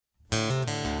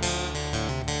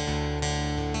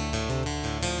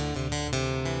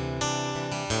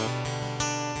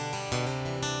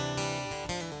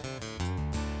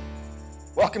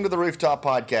Welcome to the Rooftop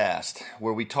Podcast,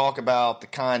 where we talk about the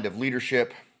kind of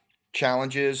leadership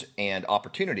challenges and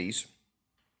opportunities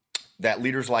that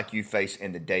leaders like you face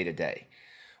in the day-to-day,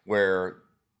 where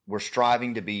we're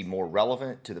striving to be more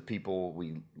relevant to the people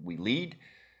we lead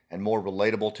and more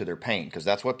relatable to their pain, because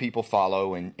that's what people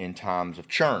follow in times of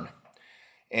churn.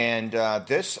 And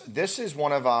this is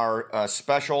one of our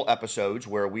special episodes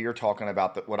where we are talking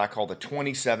about what I call the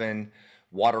 27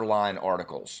 Waterline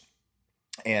articles.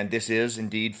 And this is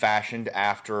indeed fashioned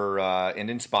after and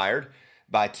inspired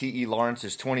by T.E.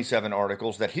 Lawrence's 27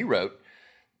 articles that he wrote,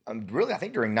 really, I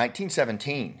think during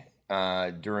 1917,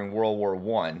 during World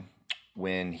War I,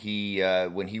 when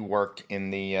he worked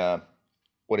in the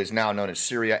what is now known as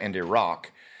Syria and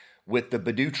Iraq, with the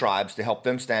Bedou tribes to help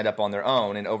them stand up on their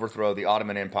own and overthrow the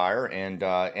Ottoman Empire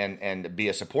and be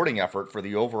a supporting effort for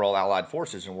the overall Allied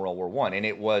forces in World War I. And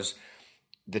it was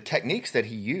the techniques that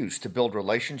he used to build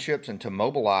relationships and to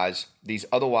mobilize these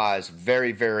otherwise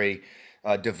very, very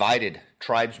divided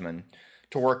tribesmen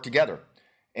to work together.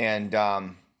 And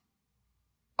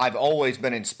I've always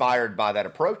been inspired by that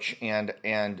approach. And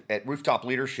at Rooftop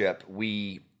Leadership,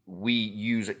 we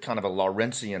use a kind of a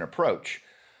Lawrencian approach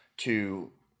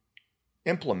to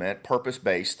implement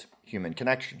purpose-based human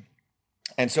connection.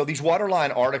 And so these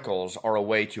Waterline articles are a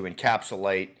way to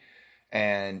encapsulate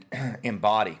and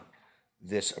embody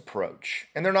this approach.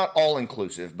 And they're not all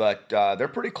inclusive, but they're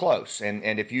pretty close.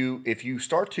 And if you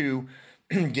start to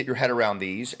get your head around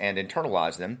these and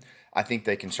internalize them, I think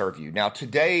they can serve you. Now,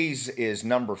 today's is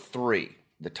number 3.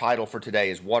 The title for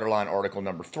today is Waterline article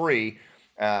number 3,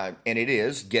 and it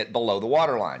is Get Below the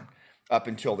Waterline. Up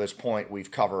until this point,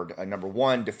 we've covered number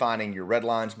 1, defining your red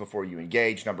lines before you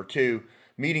engage. Number 2,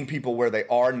 meeting people where they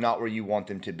are, not where you want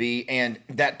them to be. And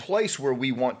that place where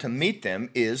we want to meet them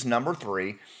is number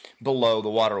 3, below the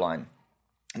waterline.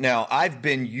 Now, I've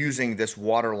been using this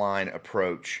waterline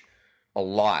approach a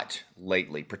lot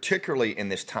lately, particularly in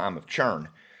this time of churn.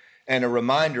 And a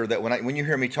reminder that when you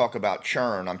hear me talk about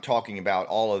churn, I'm talking about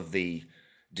all of the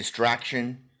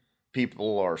distraction.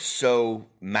 People are so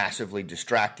massively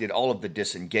distracted, all of the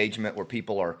disengagement where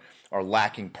people are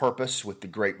lacking purpose with the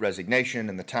great resignation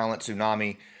and the talent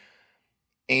tsunami,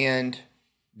 and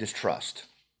distrust,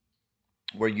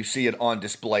 where you see it on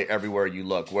display everywhere you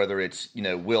look, whether it's,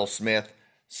 Will Smith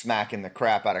smacking the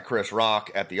crap out of Chris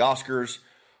Rock at the Oscars,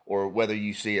 or whether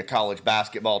you see a college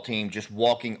basketball team just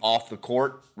walking off the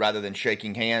court rather than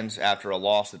shaking hands after a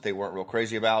loss that they weren't real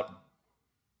crazy about.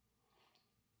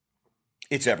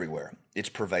 It's everywhere. It's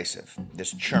pervasive.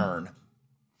 This churn,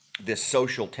 this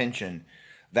social tension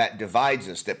that divides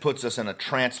us, that puts us in a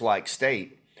trance-like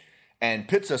state and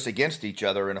pits us against each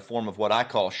other in a form of what I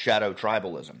call shadow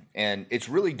tribalism. And it's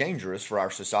really dangerous for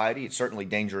our society. It's certainly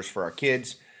dangerous for our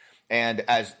kids. And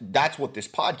as that's what this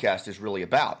podcast is really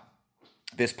about.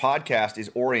 This podcast is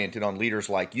oriented on leaders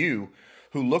like you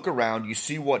who look around, you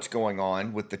see what's going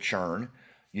on with the churn,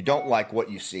 you don't like what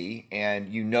you see, and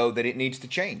you know that it needs to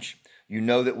change. You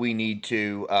know that we need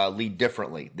to lead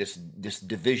differently. This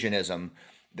divisionism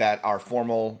that our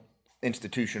formal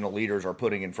institutional leaders are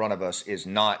putting in front of us is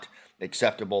not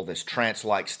acceptable. This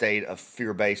trance-like state of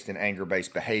fear-based and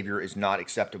anger-based behavior is not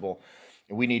acceptable.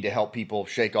 We need to help people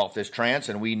shake off this trance,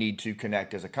 and we need to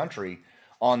connect as a country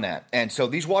on that. And so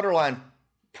these Waterline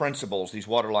principles, these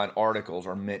Waterline articles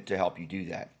are meant to help you do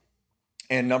that.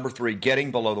 And number 3,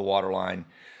 getting below the waterline,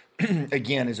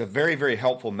 again, is a very, very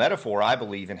helpful metaphor, I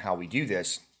believe, in how we do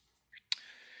this.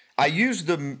 I use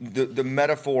the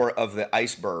metaphor of the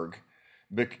iceberg.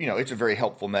 But, it's a very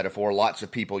helpful metaphor. Lots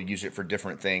of people use it for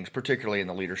different things, particularly in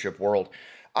the leadership world.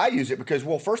 I use it because,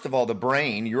 well, first of all, the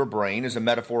brain, your brain, is a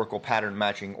metaphorical pattern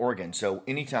matching organ. So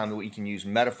anytime that we can use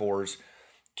metaphors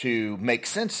to make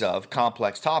sense of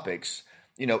complex topics,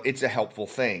 it's a helpful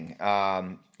thing.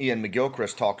 Ian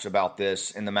McGilchrist talks about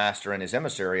this in The Master and His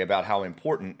Emissary, about how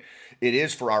important it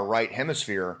is for our right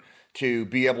hemisphere to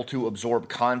be able to absorb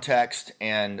context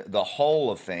and the whole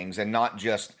of things, and not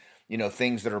just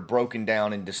things that are broken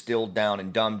down and distilled down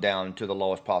and dumbed down to the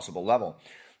lowest possible level.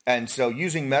 And so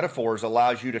using metaphors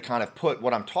allows you to kind of put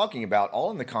what I'm talking about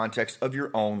all in the context of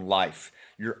your own life,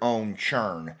 your own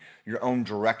churn, your own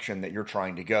direction that you're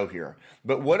trying to go here.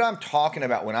 But what I'm talking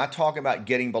about when I talk about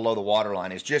getting below the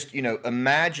waterline is just,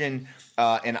 imagine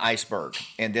an iceberg.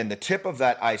 And then the tip of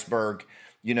that iceberg,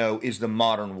 is the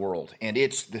modern world. And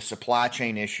it's the supply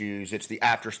chain issues. It's the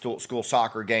after-school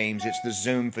soccer games. It's the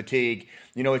Zoom fatigue.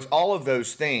 It's all of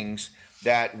those things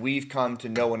that we've come to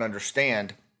know and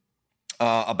understand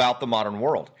about the modern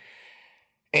world.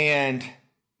 And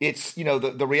it's,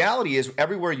 the reality is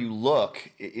everywhere you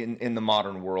look in the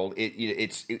modern world,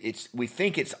 we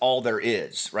think it's all there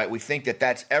is, right? We think that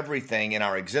that's everything in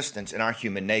our existence, in our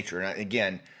human nature. And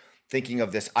again, thinking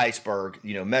of this iceberg,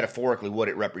 metaphorically, what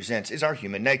it represents is our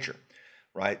human nature,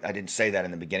 right? I didn't say that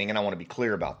in the beginning, and I want to be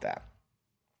clear about that.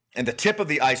 And the tip of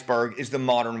the iceberg is the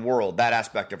modern world, that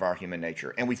aspect of our human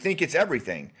nature. And we think it's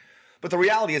everything, but the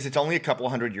reality is it's only a couple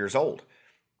of hundred years old.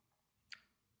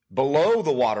 Below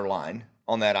the waterline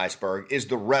on that iceberg is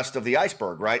the rest of the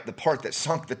iceberg, right? The part that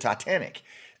sunk the Titanic.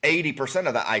 80%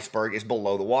 of the iceberg is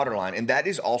below the waterline. And that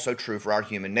is also true for our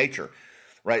human nature,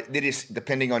 right? It is,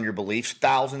 depending on your beliefs,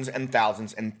 thousands and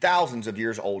thousands and thousands of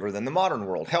years older than the modern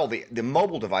world. Hell, the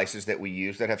mobile devices that we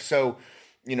use that have so,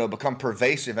 become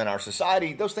pervasive in our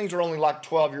society, those things are only like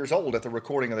 12 years old at the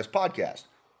recording of this podcast.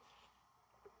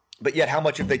 But yet, how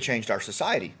much have they changed our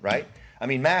society, right? I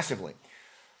mean, massively.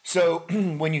 So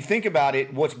when you think about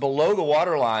it, what's below the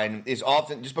waterline is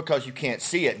often, just because you can't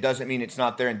see it doesn't mean it's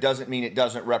not there, and doesn't mean it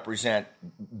doesn't represent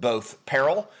both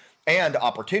peril and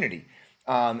opportunity.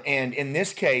 And in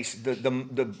this case,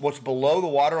 the what's below the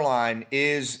waterline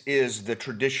is the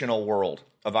traditional world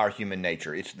of our human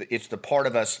nature. It's the part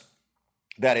of us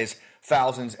that is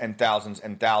thousands and thousands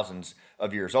and thousands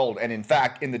of years old. And in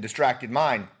fact, in The Distracted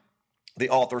Mind, the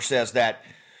author says that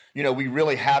we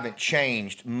really haven't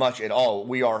changed much at all.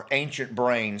 We are ancient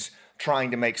brains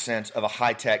trying to make sense of a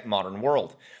high-tech modern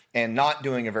world and not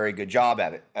doing a very good job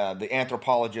at it. The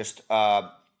anthropologist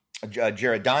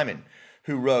Jared Diamond,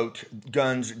 who wrote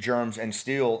Guns, Germs, and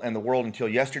Steel and the World Until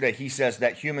Yesterday, he says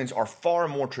that humans are far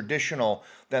more traditional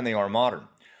than they are modern.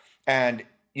 And,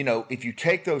 if you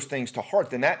take those things to heart,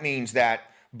 then that means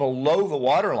that below the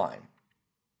waterline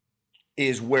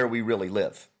is where we really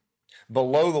live.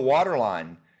 Below the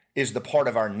waterline is the part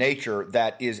of our nature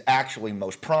that is actually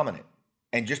most prominent.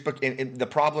 And the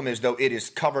problem is, though, it is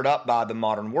covered up by the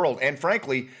modern world. And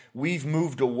frankly, we've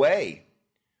moved away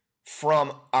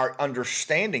from our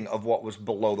understanding of what was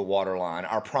below the waterline,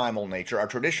 our primal nature, our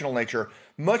traditional nature,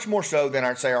 much more so than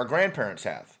I'd say our grandparents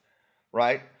have,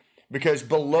 right? Because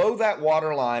below that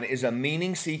waterline is a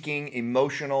meaning-seeking,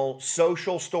 emotional,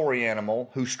 social story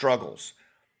animal who struggles.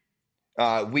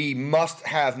 We must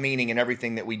have meaning in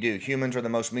everything that we do. Humans are the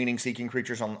most meaning-seeking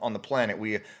creatures on the planet.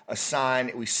 We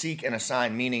seek and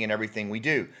assign meaning in everything we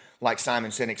do. Like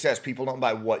Simon Sinek says, people don't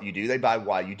buy what you do, they buy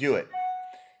why you do it.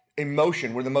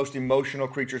 Emotion, we're the most emotional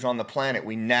creatures on the planet.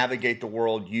 We navigate the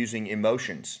world using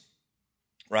emotions,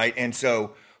 right? And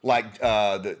so, like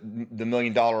the $1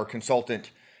 million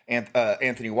consultant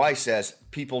Anthony Weiss says,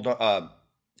 people don't,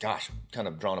 kind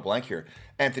of drawing a blank here.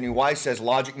 Anthony Weiss says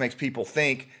logic makes people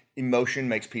think, emotion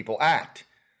makes people act,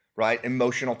 right?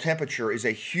 Emotional temperature is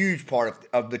a huge part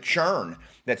of the churn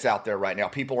that's out there right now.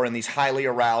 People are in these highly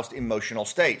aroused emotional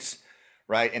states,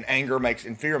 right? And anger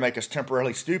and fear make us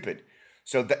temporarily stupid.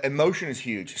 So the emotion is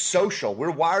huge. Social,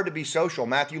 we're wired to be social.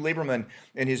 Matthew Lieberman,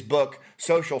 in his book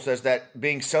Social, says that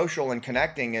being social and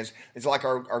connecting is like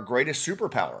our greatest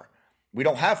superpower. We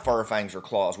don't have fur, fangs, or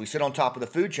claws. We sit on top of the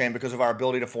food chain because of our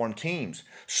ability to form teams.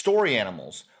 Story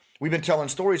animals. We've been telling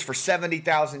stories for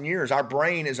 70,000 years. Our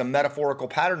brain is a metaphorical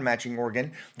pattern matching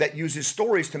organ that uses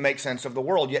stories to make sense of the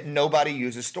world, yet nobody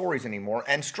uses stories anymore,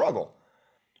 and struggle,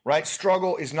 right?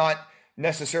 Struggle is not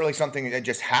necessarily something that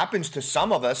just happens to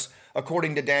some of us,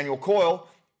 according to Daniel Coyle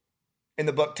in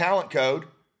the book Talent Code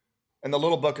and the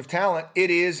Little Book of Talent.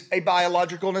 It is a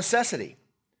biological necessity,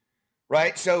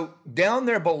 right? So down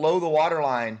there below the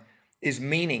waterline is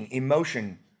meaning,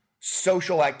 emotion,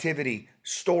 social activity,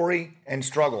 story, and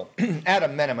struggle at a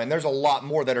minimum. And there's a lot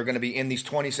more that are going to be in these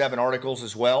 27 articles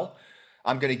as well.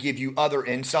 I'm going to give you other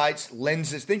insights,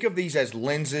 lenses. Think of these as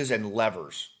lenses and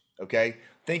levers, okay?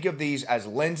 Think of these as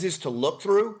lenses to look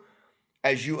through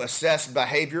as you assess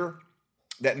behavior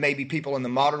that maybe people in the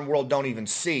modern world don't even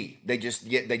see. They just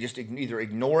either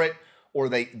ignore it or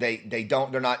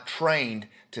they're not trained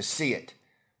to see it.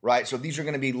 Right? So these are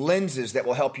going to be lenses that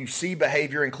will help you see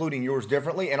behavior, including yours,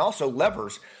 differently, and also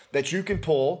levers that you can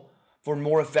pull for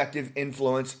more effective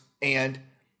influence and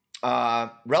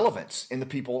relevance in the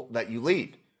people that you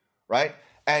lead, right?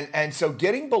 And so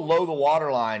getting below the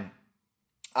waterline,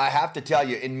 I have to tell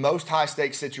you, in most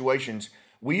high-stakes situations,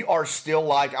 we are still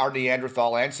like our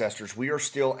Neanderthal ancestors. We are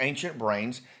still ancient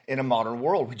brains in a modern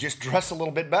world. We just dress a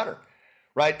little bit better.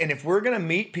 Right? And if we're going to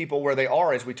meet people where they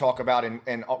are, as we talk about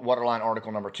in Waterline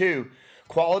article number 2,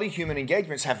 quality human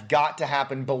engagements have got to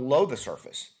happen below the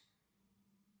surface,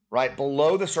 right?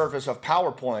 Below the surface of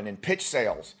PowerPoint and pitch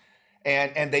sales.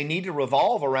 And they need to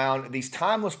revolve around these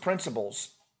timeless principles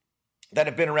that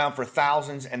have been around for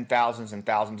thousands and thousands and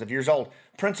thousands of years old,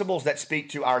 principles that speak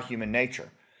to our human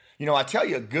nature. I tell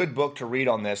you a good book to read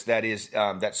on this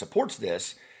that supports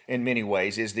this in many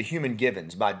ways is The Human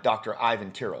Givens by Dr.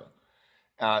 Ivan Tyrrell.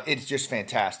 It's just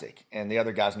fantastic. And the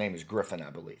other guy's name is Griffin, I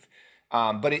believe.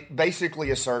 But it basically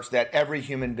asserts that every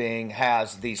human being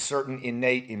has these certain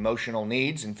innate emotional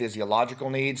needs and physiological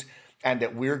needs, and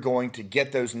that we're going to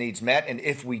get those needs met. And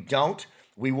if we don't,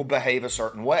 we will behave a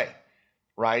certain way,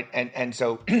 right? And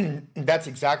so that's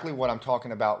exactly what I'm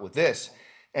talking about with this.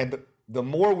 And the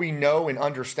more we know and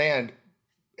understand,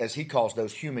 as he calls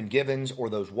those human givens or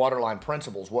those waterline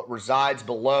principles, what resides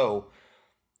below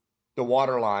the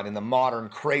waterline in the modern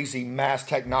crazy mass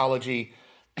technology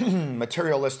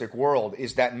materialistic world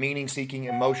is that meaning-seeking,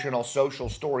 emotional, social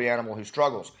story animal who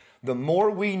struggles. The more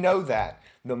we know that,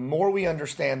 the more we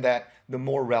understand that, the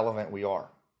more relevant we are,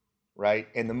 right?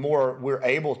 And the more we're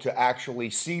able to actually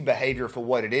see behavior for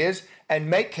what it is and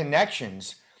make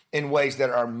connections in ways that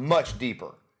are much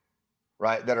deeper,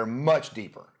 right? That are much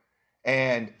deeper.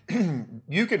 And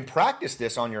you can practice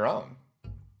this on your own.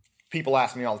 People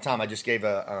ask me all the time. I just gave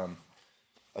a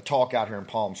talk out here in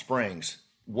Palm Springs.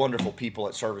 Wonderful people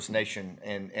at Service Nation,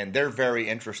 and they're very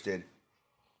interested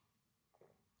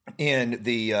in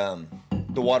the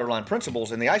waterline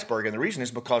principles and the iceberg. And the reason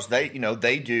is because they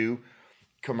do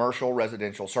commercial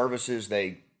residential services.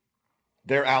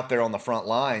 They're out there on the front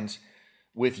lines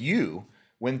with you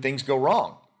when things go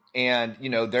wrong. And,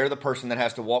 they're the person that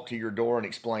has to walk to your door and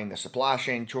explain the supply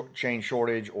chain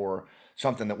shortage or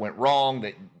something that went wrong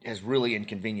that has really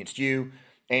inconvenienced you.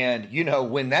 And,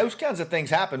 when those kinds of things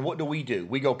happen, what do?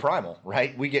 We go primal,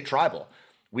 right? We get tribal.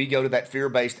 We go to that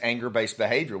fear-based, anger-based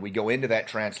behavior. We go into that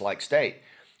trance-like state.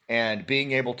 And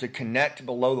being able to connect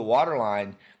below the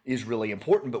waterline is really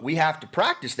important, but we have to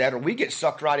practice that or we get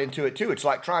sucked right into it too. It's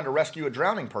like trying to rescue a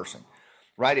drowning person,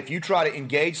 right? If you try to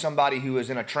engage somebody who is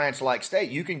in a trance-like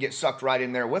state, you can get sucked right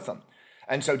in there with them.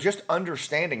 And so just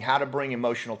understanding how to bring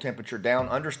emotional temperature down,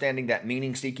 understanding that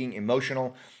meaning-seeking,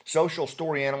 emotional, social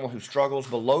story animal who struggles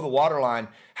below the waterline,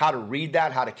 how to read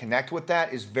that, how to connect with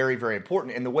that is very, very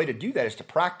important. And the way to do that is to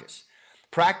practice.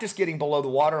 Practice getting below the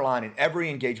waterline in every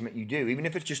engagement you do, even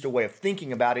if it's just a way of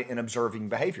thinking about it and observing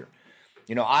behavior.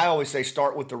 I always say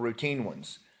start with the routine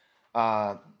ones,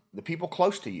 the people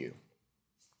close to you.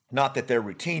 Not that they're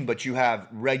routine, but you have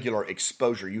regular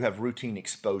exposure. You have routine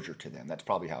exposure to them. That's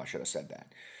probably how I should have said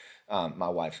that. My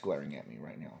wife's glaring at me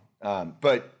right now.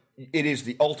 But it is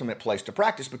the ultimate place to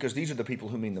practice because these are the people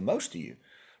who mean the most to you,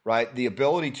 right? The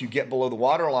ability to get below the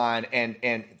waterline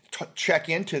and check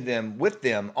into them with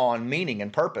them on meaning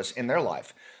and purpose in their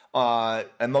life.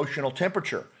 Emotional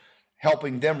temperature,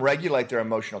 helping them regulate their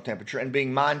emotional temperature and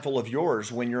being mindful of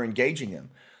yours when you're engaging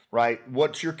them. Right?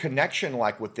 What's your connection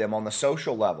like with them on the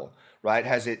social level, right?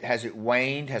 Has it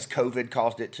waned? Has COVID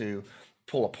caused it to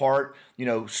pull apart?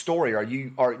 Story.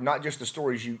 Are not just the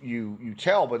stories you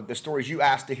tell, but the stories you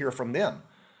ask to hear from them,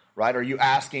 right? Are you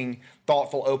asking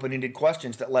thoughtful, open-ended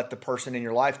questions that let the person in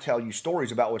your life tell you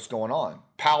stories about what's going on?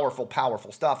 Powerful,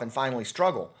 powerful stuff. And finally,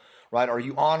 struggle, right? Are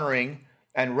you honoring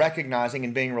and recognizing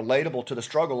and being relatable to the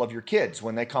struggle of your kids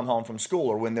when they come home from school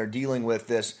or when they're dealing with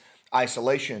this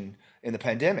isolation in the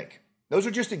pandemic? Those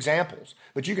are just examples,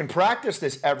 but you can practice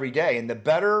this every day. And the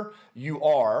better you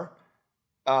are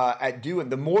at doing,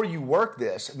 the more you work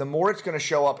this, the more it's going to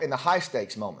show up in the high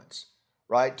stakes moments,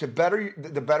 right? The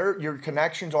better your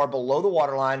connections are below the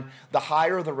waterline, the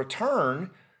higher the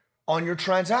return on your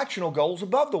transactional goals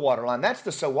above the waterline. That's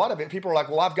the so what of it. People are like,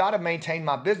 well, I've got to maintain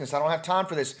my business. I don't have time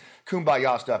for this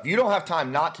kumbaya stuff. You don't have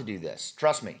time not to do this.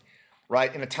 Trust me.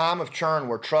 Right? In a time of churn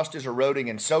where trust is eroding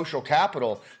and social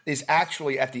capital is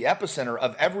actually at the epicenter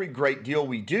of every great deal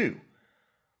we do,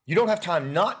 you don't have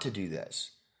time not to do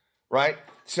this, right?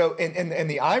 So, and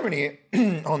the irony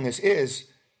on this is,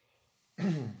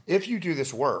 if you do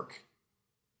this work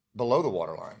below the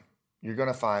waterline, you're going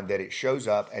to find that it shows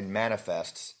up and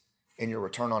manifests in your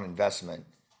return on investment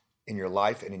in your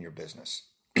life and in your business.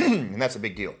 And that's a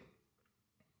big deal.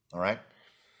 All right?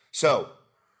 So,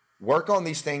 work on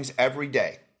these things every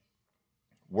day.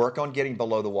 Work on getting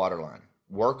below the waterline.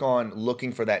 Work on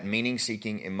looking for that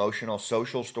meaning-seeking, emotional,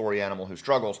 social story animal who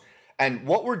struggles. And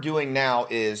what we're doing now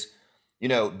is,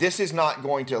 this is not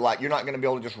going to, you're not going to be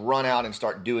able to just run out and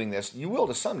start doing this. You will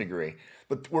to some degree,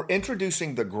 but we're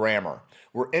introducing the grammar.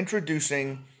 We're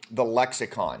introducing the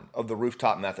lexicon of the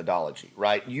rooftop methodology,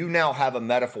 right? You now have a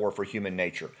metaphor for human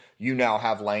nature. You now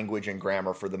have language and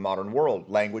grammar for the modern world,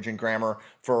 language and grammar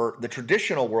for the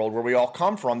traditional world where we all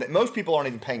come from that most people aren't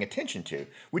even paying attention to,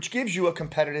 which gives you a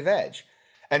competitive edge.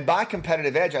 And by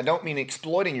competitive edge, I don't mean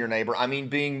exploiting your neighbor. I mean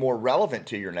being more relevant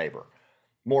to your neighbor.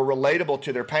 more relatable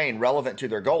to their pain, relevant to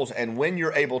their goals. And when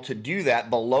you're able to do that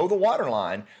below the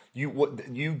waterline,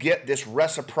 you get this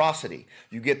reciprocity.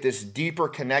 You get this deeper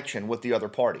connection with the other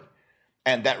party.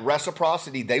 And that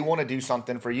reciprocity, they want to do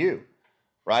something for you,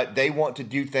 right? They want to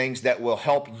do things that will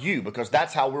help you, because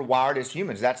that's how we're wired as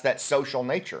humans. That's that social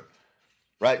nature,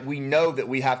 right? We know that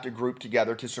we have to group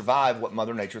together to survive what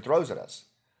Mother Nature throws at us,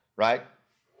 right?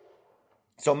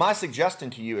 So my suggestion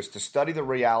to you is to study the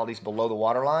realities below the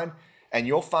waterline, and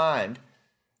you'll find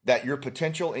that your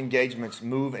potential engagements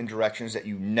move in directions that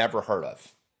you never heard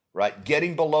of, right?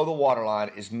 Getting below the waterline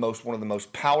is one of the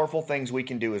most powerful things we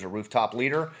can do as a rooftop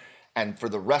leader. And for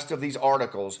the rest of these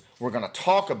articles, we're going to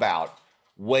talk about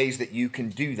ways that you can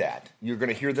do that. You're going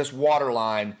to hear this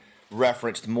waterline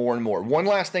referenced more and more. One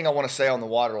last thing I want to say on the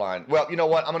waterline. Well, you know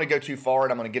what? I'm going to go too far,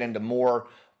 and I'm going to get into more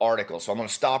articles. So I'm going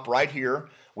to stop right here.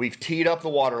 We've teed up the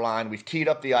waterline. We've teed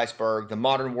up the iceberg, the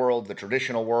modern world, the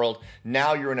traditional world.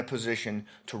 Now you're in a position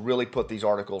to really put these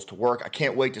articles to work. I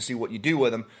can't wait to see what you do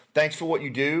with them. Thanks for what you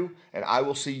do, and I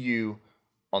will see you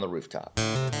on the rooftop.